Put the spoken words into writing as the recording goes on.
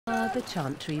The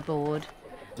Chantry Board.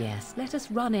 Yes, let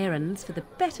us run errands for the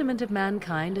betterment of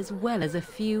mankind as well as a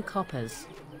few coppers.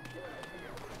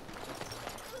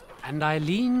 And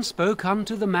Eileen spoke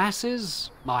unto the masses,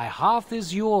 My hearth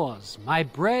is yours, my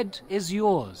bread is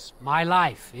yours, my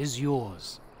life is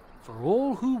yours. For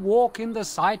all who walk in the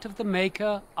sight of the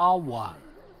Maker are one.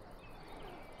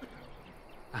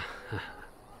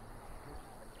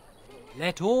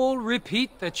 Let all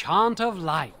repeat the chant of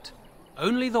light.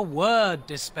 Only the word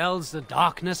dispels the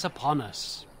darkness upon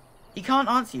us. He can't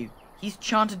answer you. He's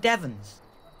Chanter Devons.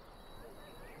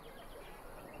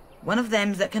 One of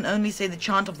them that can only say the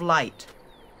chant of light.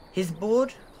 His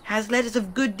board has letters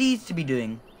of good deeds to be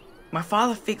doing. My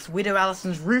father fixed Widow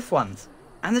Allison's roof once,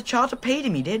 and the charter paid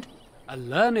him, he did. A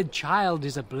learned child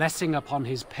is a blessing upon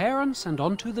his parents and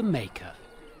unto the Maker.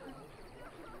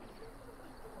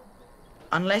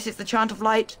 Unless it's the chant of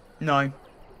light, no.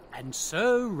 And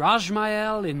so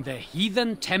Rajmael in the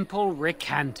heathen temple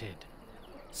recanted.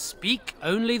 Speak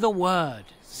only the word,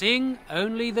 sing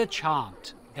only the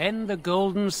chant, then the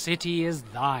golden city is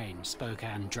thine, spoke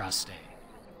Andraste.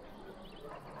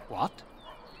 What?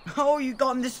 Oh, you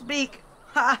got him to speak!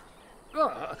 Ha!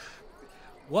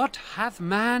 What hath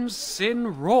man's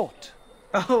sin wrought?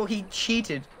 Oh, he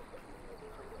cheated.